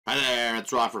Hi there,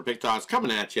 it's Rob for Pick Dawgz coming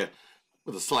at you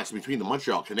with a selection between the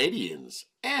Montreal Canadiens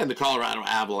and the Colorado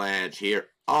Avalanche here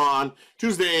on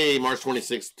Tuesday, March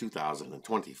 26,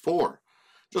 2024.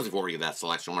 Just before we get that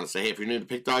selection, I want to say, hey, if you're new to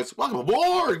Pick Dawgz, welcome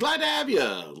aboard! Glad to have you!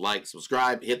 Like,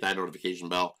 subscribe, hit that notification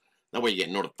bell. That way you get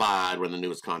notified when the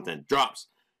newest content drops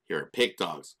here at Pick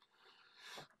Dawgz.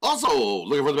 Also,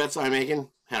 looking for the bets I'm making?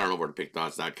 Head on over to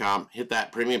pickdawgz.com, hit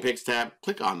that Premium Picks tab,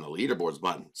 click on the Leaderboards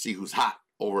button, see who's hot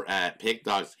over at Pick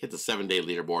Dawgz. Hit the 7-day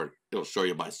leaderboard. It'll show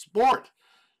you by sport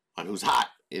on who's hot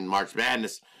in March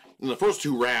Madness. In the first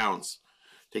two rounds,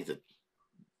 take the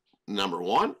number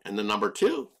 1 and the number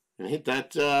 2 and hit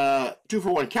that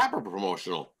 2-for-1 capper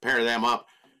promotional. Pair them up,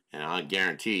 and I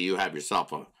guarantee you have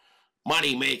yourself a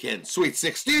money-making Sweet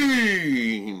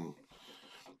 16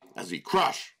 as we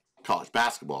crush college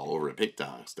basketball over at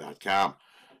pickdawgz.com.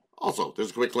 Also,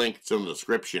 there's a quick link. It's in the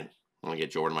description. I'm going to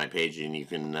get you over to my page, and you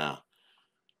can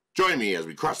join me as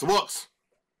we crush the books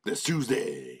this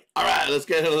Tuesday. All right, let's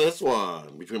get into this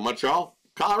one between Montreal,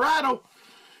 Colorado.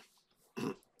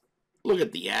 Look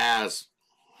at the Avs.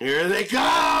 Here they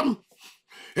come.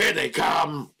 Here they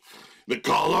come. The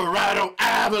Colorado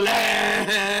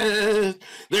Avalanche.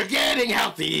 They're getting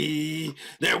healthy.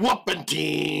 They're whooping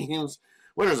teams.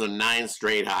 Winners of 9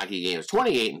 straight hockey games.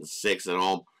 28-6 at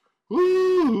home.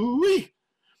 Woo-wee.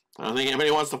 I don't think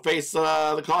anybody wants to face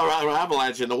the Colorado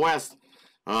Avalanche in the West,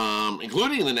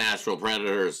 including the Nashville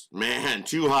Predators. Man,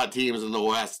 2 hot teams in the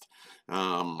West.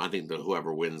 I think that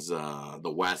whoever wins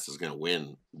the West is going to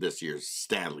win this year's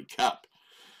Stanley Cup.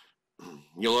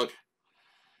 You look,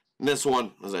 in this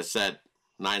one, as I said,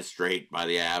 9 straight by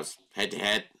the Avs,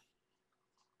 head-to-head.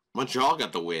 Montreal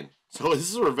got the win. So this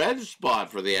is a revenge spot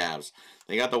for the Avs.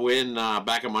 They got the win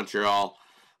back in Montreal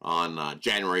on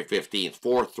January 15th,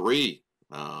 4-3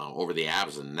 over the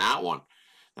Avs in that one.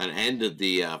 That ended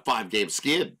the 5-game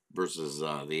skid versus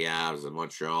the Avs in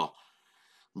Montreal.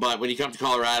 But when you come to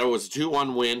Colorado, it was a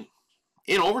 2-1 win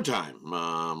in overtime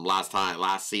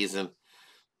last season.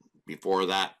 Before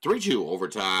that, 3-2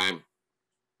 overtime,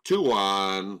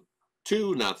 2-1,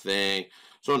 2-0.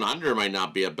 So an under might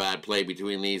not be a bad play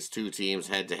between these two teams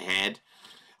head-to-head.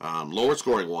 Lower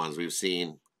scoring ones we've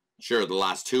seen. Sure, the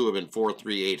last 2 have been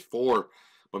 4-3, 8-4.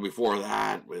 But before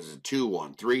that, it was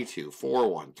 2-1, 3-2,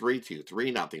 4-1, 3-2,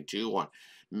 3-0, 2-1.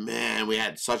 Man, we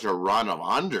had such a run of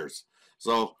unders.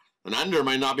 So an under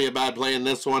might not be a bad play in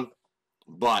this one.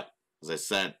 But, as I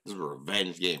said, this is a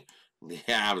revenge game. The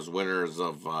Avs winners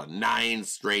of 9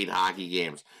 straight hockey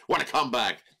games. What a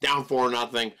comeback. Down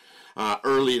 4-0.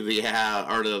 Early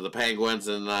the Penguins,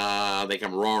 and they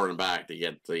come roaring back to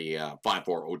get the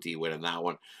 5-4 OT win in that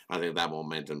one. I think that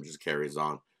momentum just carries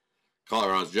on.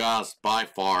 Colorado's just by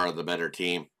far the better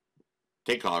team.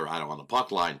 Take Colorado on the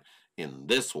puck line in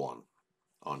this one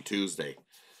on Tuesday.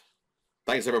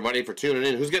 Thanks, everybody, for tuning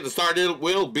in. Who's getting started? It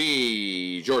will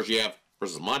be Georgiev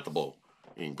versus Montembeault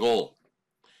in goal.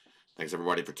 Thanks,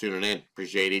 everybody, for tuning in.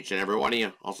 Appreciate each and every one of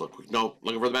you. Also, a quick note,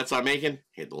 looking for the bets I'm making?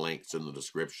 Hit the links in the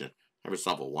description. Have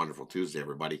yourself a wonderful Tuesday,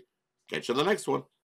 everybody. Catch you on the next one.